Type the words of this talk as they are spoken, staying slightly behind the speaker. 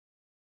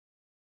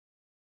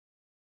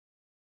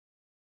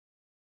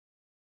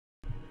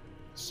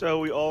So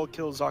we all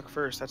kill Zoc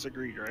first. That's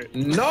agreed, right?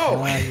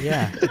 No!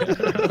 Yeah.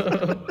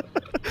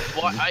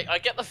 Well, I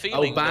get the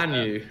feeling. I'll ban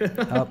you.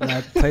 Oh,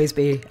 no, please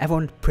be.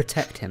 Everyone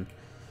protect him.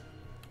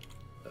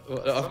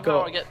 I've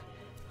got.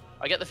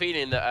 I get the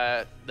feeling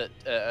that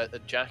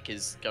Jack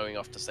is going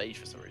off to Sage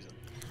for some reason.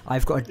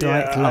 I've got a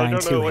direct I line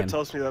don't to know him. what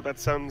tells me that. That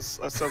sounds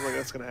like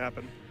that's gonna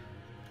happen.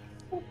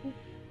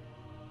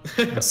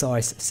 I'm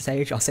sorry,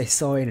 Sage. I'll say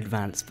sorry in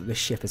advance, but this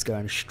ship is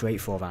going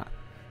straight for that.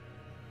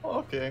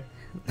 Okay.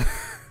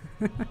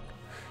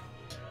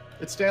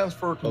 It stands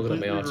for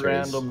completely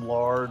random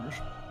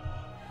large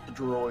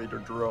droid or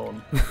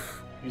drone.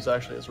 He's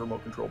actually has a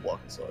remote control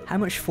block inside. How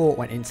much thought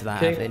went into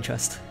that out of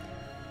interest?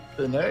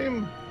 The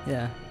name?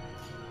 Yeah.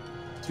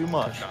 Too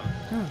much.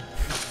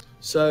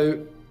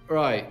 So,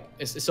 right,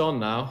 it's on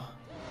now.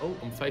 Oh,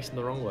 I'm facing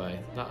the wrong way.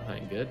 That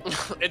ain't good.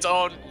 It's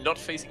on, not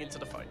facing into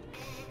the fight.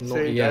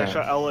 Sage, I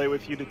shot LA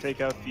with you to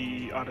take out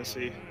the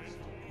Odyssey.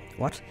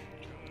 What?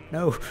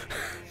 No.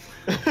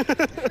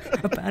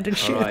 Abandoned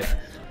ship. All right.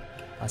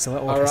 I saw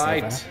it. All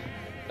right.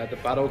 Let the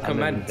battle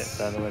commence. Get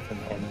further away from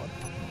the one.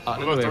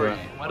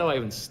 Where do I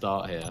even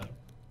start here?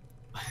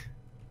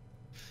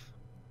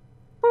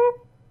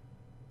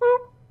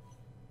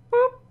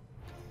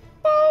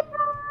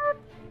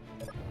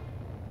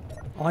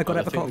 Oh, I got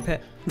out of the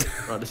cockpit.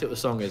 Right, let's see what the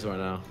song is right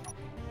now.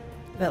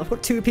 I've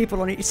got 2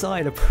 people on each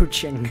side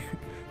approaching.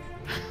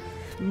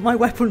 My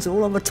weapons are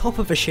all on the top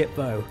of the ship,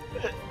 though.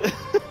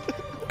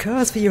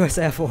 Curse for US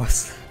Air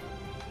Force.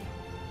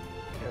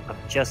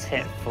 I've just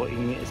hit 40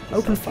 meters per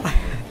Open second. fire.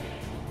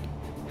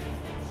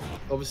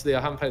 Obviously,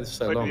 I haven't played this for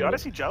so Wait, long. did the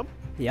Odyssey jump?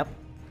 Yep.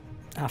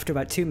 After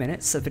about 2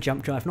 minutes of the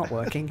jump drive not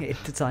working, it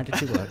decided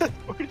to work.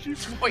 Where did you...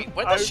 Wait,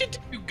 where the shit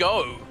did you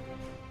go?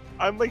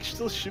 I'm like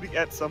still shooting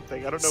at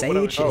something. I don't know what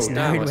I was Sage is doing.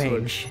 now in I saw it.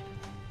 range.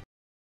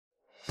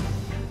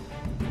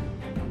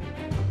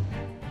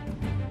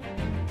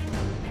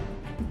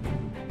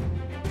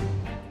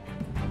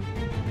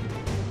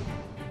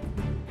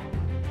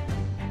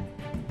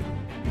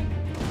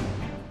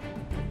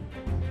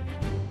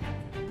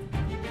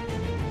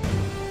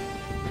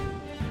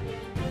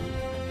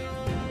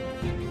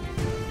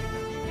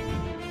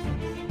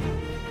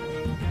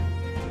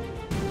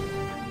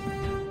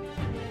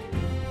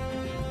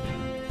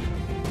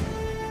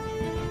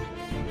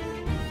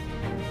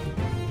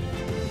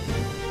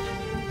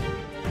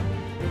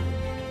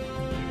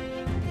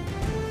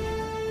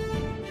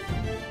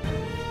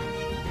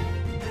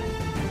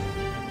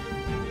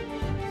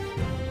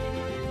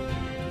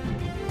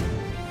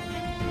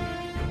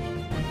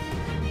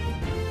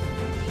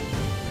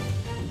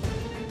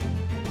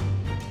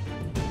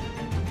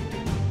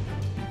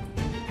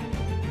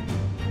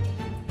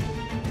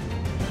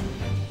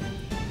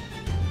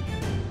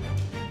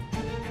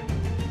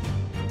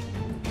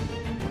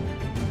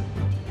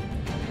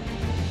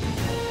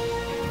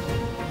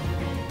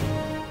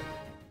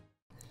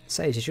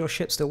 Sage, is your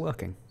ship still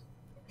working?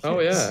 Oh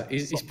yeah,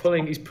 he's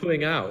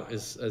pulling out,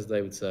 as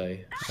they would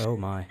say. Oh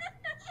my.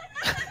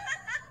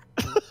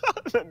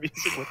 That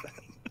music with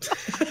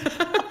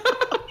that.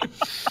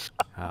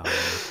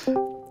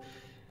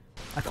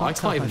 I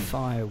can't even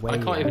fire away. I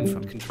can't even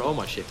from... control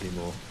my ship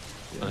anymore.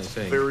 Yeah, I it's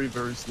think. very,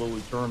 very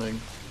slowly turning.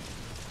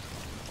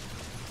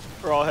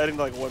 We're all heading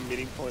to like one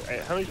meeting point.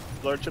 Hey, how many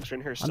large ships are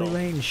in here still? I'm in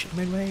range. I'm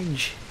in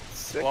range.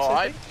 6, Well,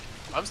 I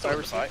think? I'm still in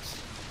the 5 or fight.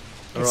 6.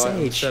 All right,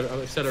 I'm Sage,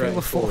 feel accelerating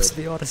the forward. force of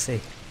the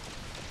Odyssey.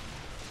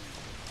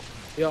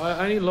 Yeah,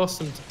 I only lost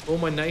some. All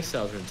my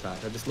nacelles are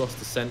intact. I just lost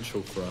the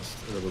central thrust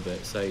a little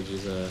bit. Sage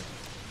is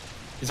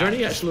Is there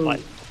any actual?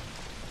 Like,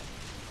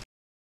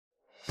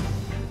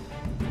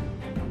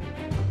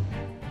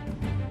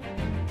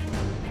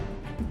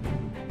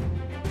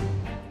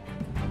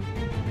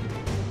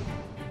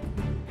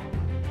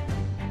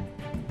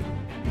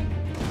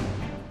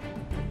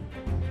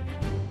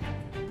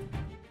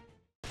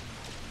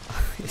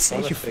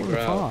 Sage, you're falling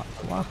apart.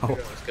 Wow.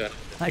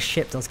 That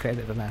ship does create a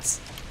bit of a mess.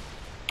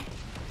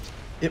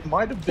 It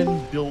might have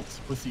been built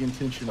with the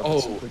intention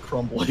of simply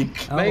crumbling.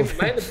 Maybe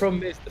the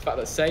problem is the fact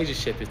that Sage's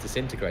ship is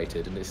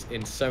disintegrated and it's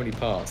in so many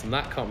parts, and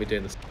that can't be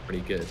doing this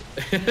pretty good.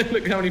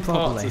 Look how many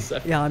parts are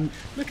separate. Yeah,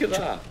 Look at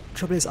that.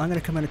 Trouble is, I'm going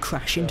to come in and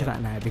crash into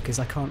that now because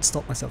I can't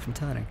stop myself from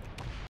turning.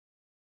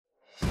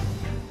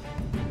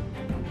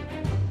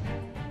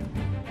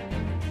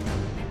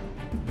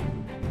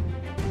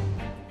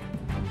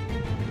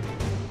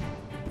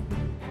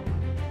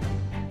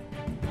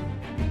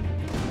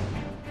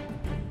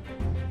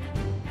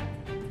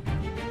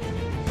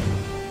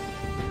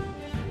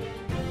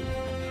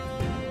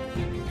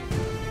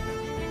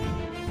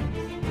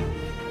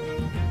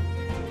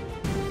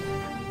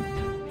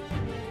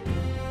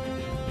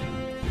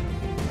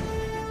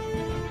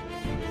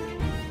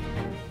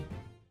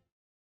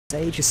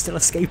 Sage is still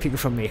escaping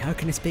from me. How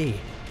can this be?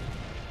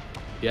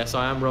 Yes,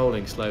 I am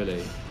rolling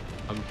slowly.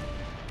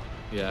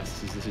 Yes,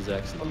 this is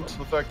excellent.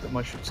 The fact that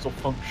my ship still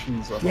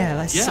functions. Yeah,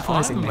 that's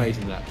surprising. I'm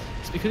amazing that.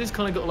 It's because it's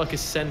kind of got like a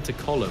center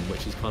column,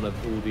 which is kind of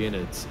all the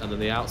innards, and then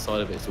the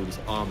outside of it is all this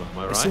armor. Am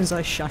I right? As soon as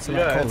I shatter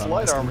that column, it's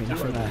light there's armor gonna be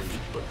too, nothing I left.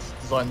 believe, but it's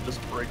designed to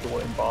just break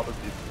away and bother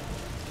people.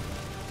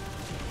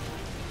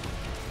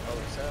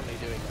 eternally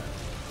doing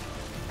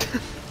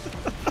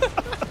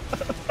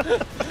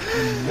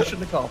that.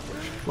 Mission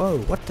accomplished. Whoa,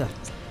 what the?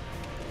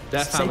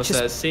 Deathhammer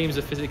says, seems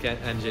the physics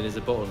engine is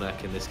a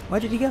bottleneck in this. Where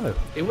did he go?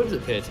 It would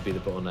appear to be the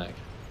bottleneck.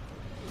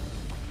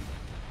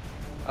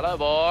 Hello,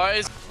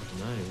 boys.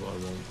 No, what I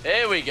want.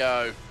 Here we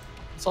go.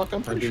 Sock,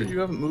 I'm pretty sure you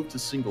haven't moved a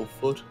single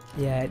foot.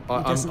 Yeah,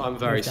 I'm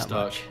very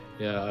stuck.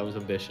 Yeah, I was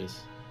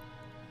ambitious.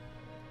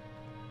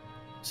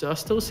 So I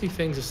still see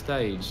things as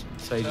staged.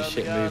 Sage's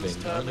shit moving.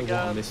 I don't know what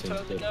I'm missing.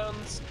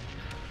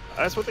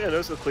 That's one thing I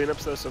noticed with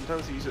cleanups though,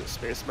 sometimes you use it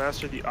Space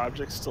Master, the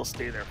objects still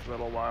stay there for a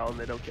little while and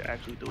they don't get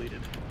actually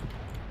deleted.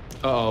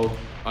 Uh-oh,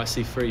 I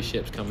see 3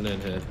 ships coming in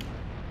here.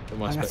 For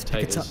my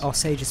spectators. Oh,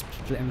 Sage is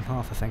split in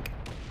half, I think.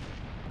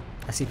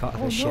 I see part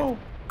of his ship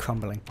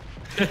crumbling.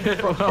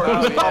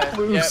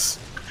 Loose.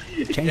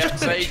 Change to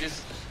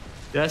Sages.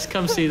 Let's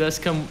come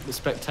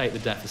spectate the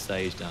death of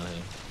Sage down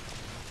here.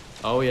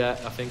 Oh yeah,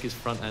 I think his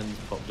front end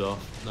popped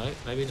off. No,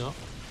 maybe not.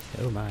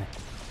 Oh my.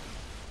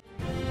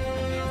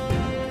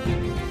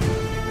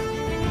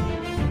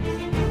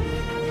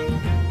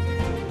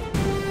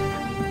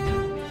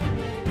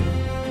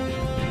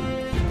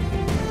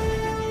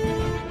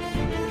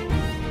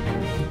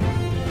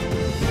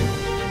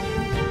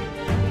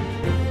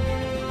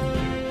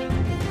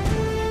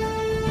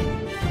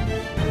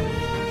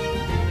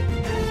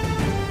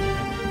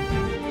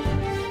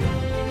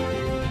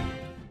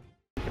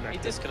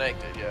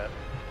 Disconnected, yeah.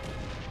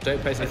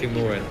 Don't place anything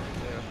more in.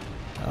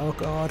 Oh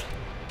god.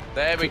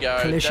 There we go.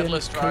 Collision.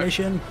 Deadless strike.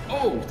 Collision.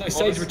 Oh, no,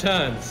 Sage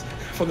returns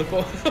from the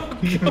bottom.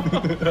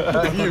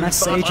 Nice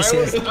Sage is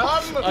here.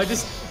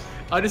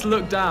 I just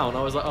looked down.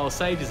 I was like, oh,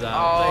 Sage is out.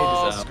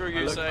 Oh, Sage is out. screw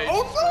you, Sage.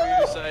 Oh,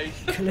 Screw you,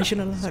 Sage. Collision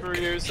alert. Screw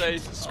you,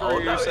 Sage.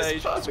 Screw you,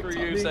 Sage. Screw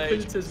you, Sage.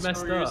 Inquisitor's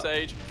messed Screw you, up.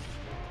 Sage.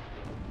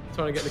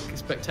 Trying to get the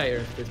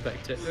spectator to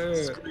spectator.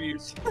 Screw you.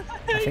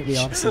 I think the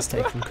Odyssey's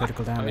taking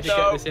critical I need damage. to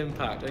get this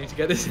impact. I need to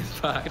get this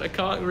impact. I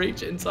can't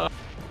reach it in time.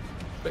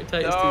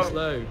 Spectator's too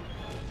slow.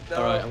 No.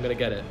 Alright, I'm gonna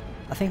get it.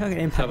 I think I'm going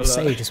to impact the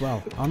Sage as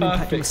well. I'm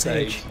impacting the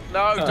Sage.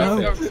 No,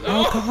 don't.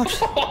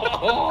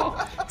 Oh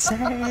god!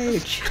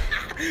 Sage!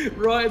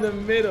 Right in the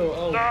middle.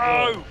 Oh, No!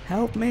 God.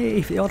 Help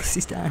me! The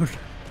Odyssey's down.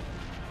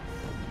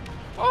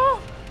 Oh!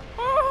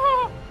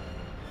 Oh!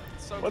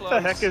 So What close.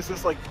 the heck is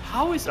this like?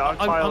 How is Dog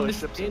pile I'm of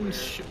just ships in over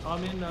here.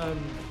 I'm in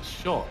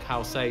shock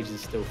how Sage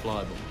is still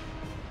flyable.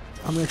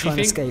 I'm going to try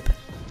and escape.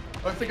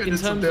 I think I In did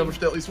some terms of- damage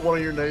to at least one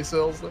of your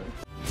nacelles there.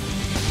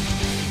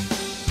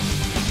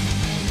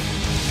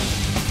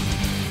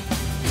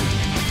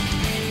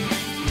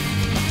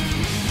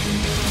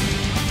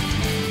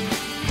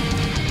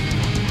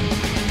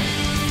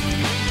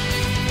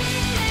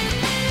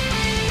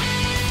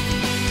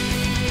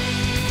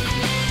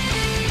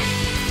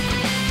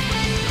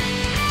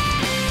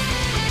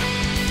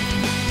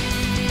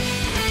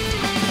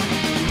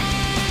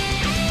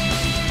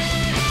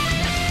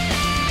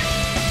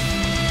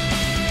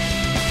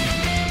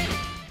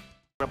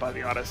 By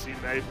the Odyssey,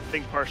 and I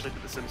think partially to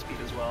the sim speed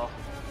as well.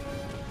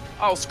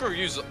 Oh, screw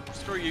you,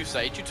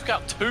 Sage. You took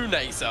out 2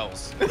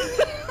 nacelles.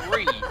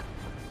 3.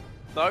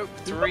 No,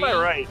 3. Am I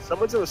right?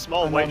 Someone's in a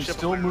small And white I'm ship.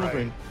 still on my right.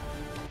 moving.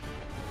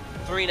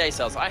 3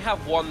 nacelles. I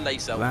have 1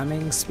 nacelle.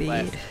 Ramming speed.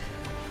 left.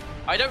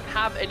 I don't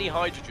have any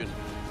hydrogen.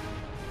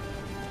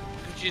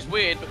 Which is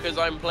weird because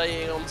I'm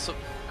playing on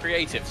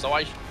creative, so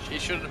it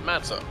shouldn't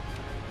matter.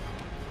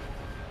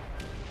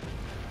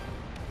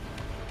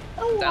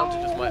 Down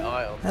to just my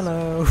ions.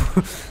 Hello.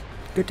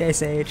 Good day,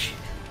 Sage.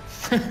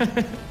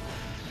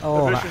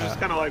 Oh, The that fish is just hurt.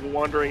 kind of like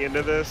wandering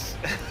into this.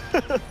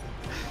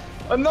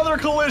 Another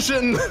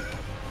collision!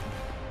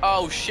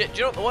 Oh shit, do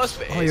you know what the worst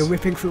bit is? Oh, you're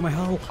ripping through my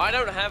hull. I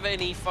don't have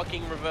any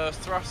fucking reverse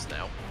thrust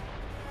now.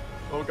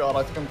 Oh god,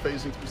 I think I'm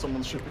phasing through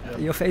someone's ship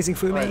again. You're phasing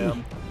through I me.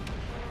 am.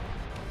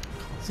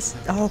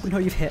 Oh, no,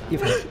 you've hit.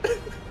 You've hit.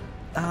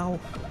 Ow.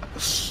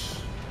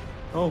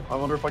 Oh, I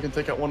wonder if I can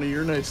take out one of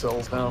your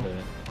nacelles now.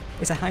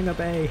 It's a hangar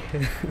bay.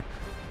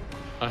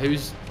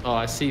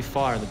 I see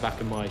fire in the back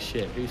of my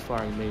ship. Who's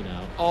firing me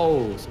now?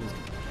 Oh, someone's...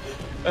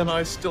 And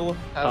I still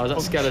have Oh, is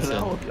that skeleton?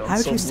 functionality on How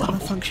do some you still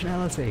have level.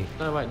 functionality?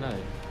 No, wait, no.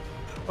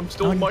 I'm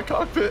still in my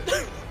cockpit.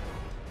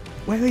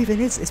 Where even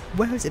is it?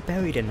 Where is it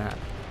buried in that?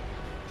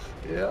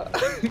 Yeah.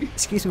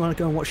 Excuse me while I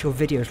go and watch your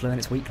video to learn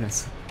its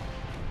weakness.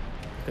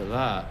 Look at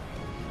that.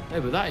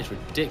 No, but that is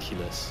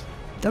ridiculous.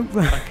 Don't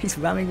run. He's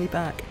ramming me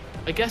back.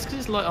 I guess because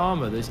it's light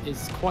armor,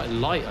 it's quite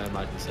light, I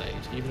imagine, Sage,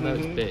 even though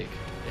it's big.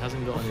 It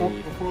hasn't got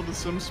any... Before the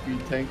sim speed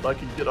tanked, I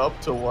could get up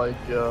to like,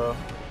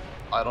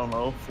 I don't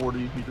know,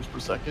 40 meters per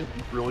second,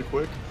 really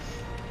quick.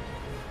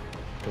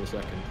 For a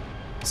second.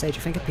 Sage, I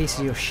think a piece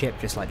of your ship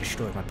just like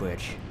destroyed my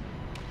bridge.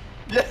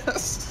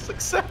 Yes,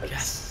 success.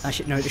 Yes.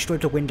 Actually, no, it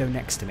destroyed the window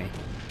next to me.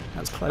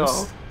 That was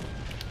close.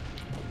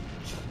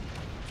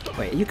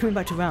 Wait, are you coming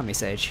back to ram me,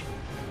 Sage?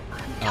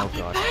 Oh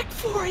god. Back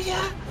for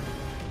ya.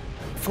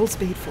 Full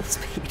speed, full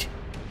speed.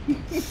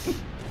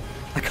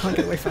 I can't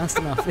get away fast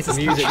enough. This The is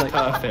music's like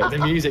perfect. The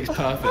music's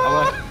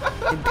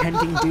perfect.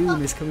 impending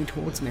doom is coming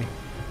towards me.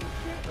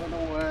 Run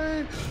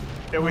away.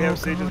 Yeah, we Oh, have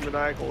Sage's God.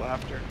 maniacal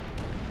laughter.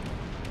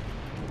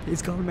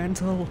 He's gone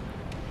mental.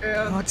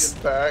 And Hard,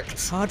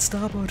 impact. hard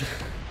starboard.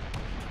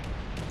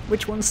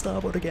 Which one's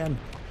starboard again?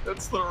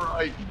 That's the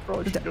right. You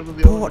probably should go to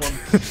the Port. other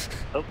one.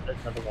 Oh, there's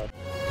another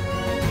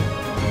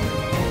one.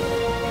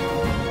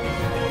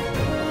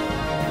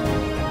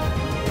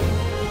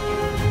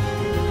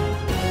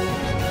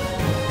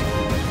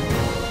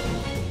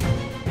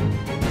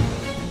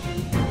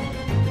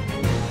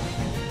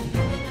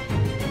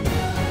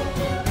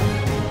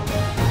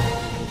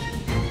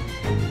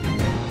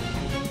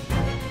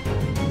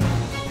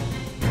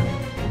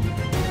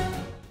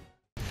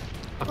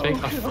 I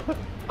think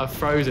I've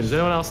frozen. Is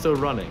anyone else still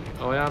running?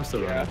 Oh, I am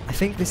still running. I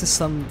think this is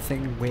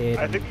something weird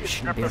I think and you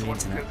shouldn't scrap be on the everyone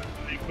internet.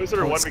 because the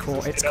Inquisitor Oh, one it's makes caught,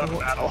 us it's stay out of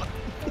caught. battle.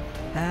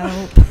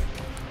 Help!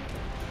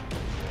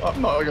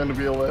 I'm not going to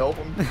be able to help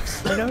him.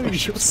 I know, you're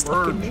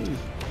stuck in submerged. me.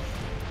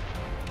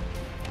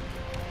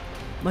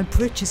 My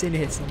bridge is in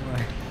here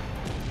somewhere.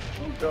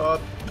 Oh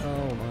god.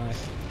 Oh my.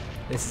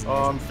 This is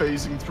I'm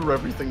amazing. phasing through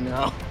everything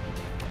now.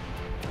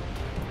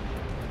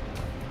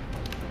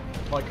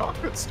 My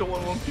cockpit's still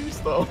in one piece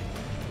though.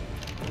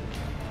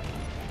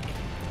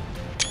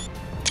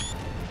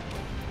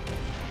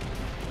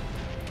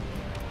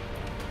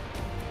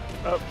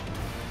 Oh,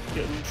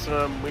 getting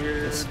some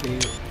weird. Just be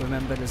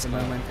remembered as a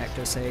moment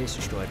Ecto says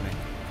destroyed me.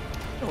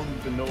 I don't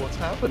even know what's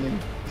happening.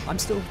 I'm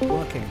still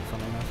working,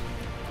 funnily enough.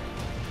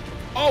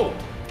 Oh!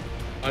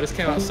 I just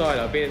came outside.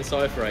 I've been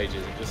inside for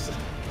ages and just.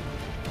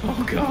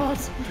 Oh god!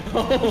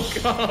 Oh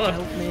god!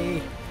 Help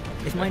me!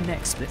 If my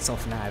neck splits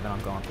off now, then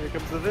I'm gone. Here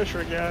comes the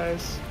Vischer,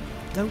 guys.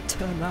 Don't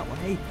turn that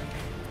way!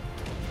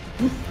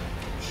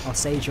 Oh,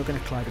 Sage, you're gonna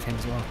collide with him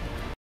as well.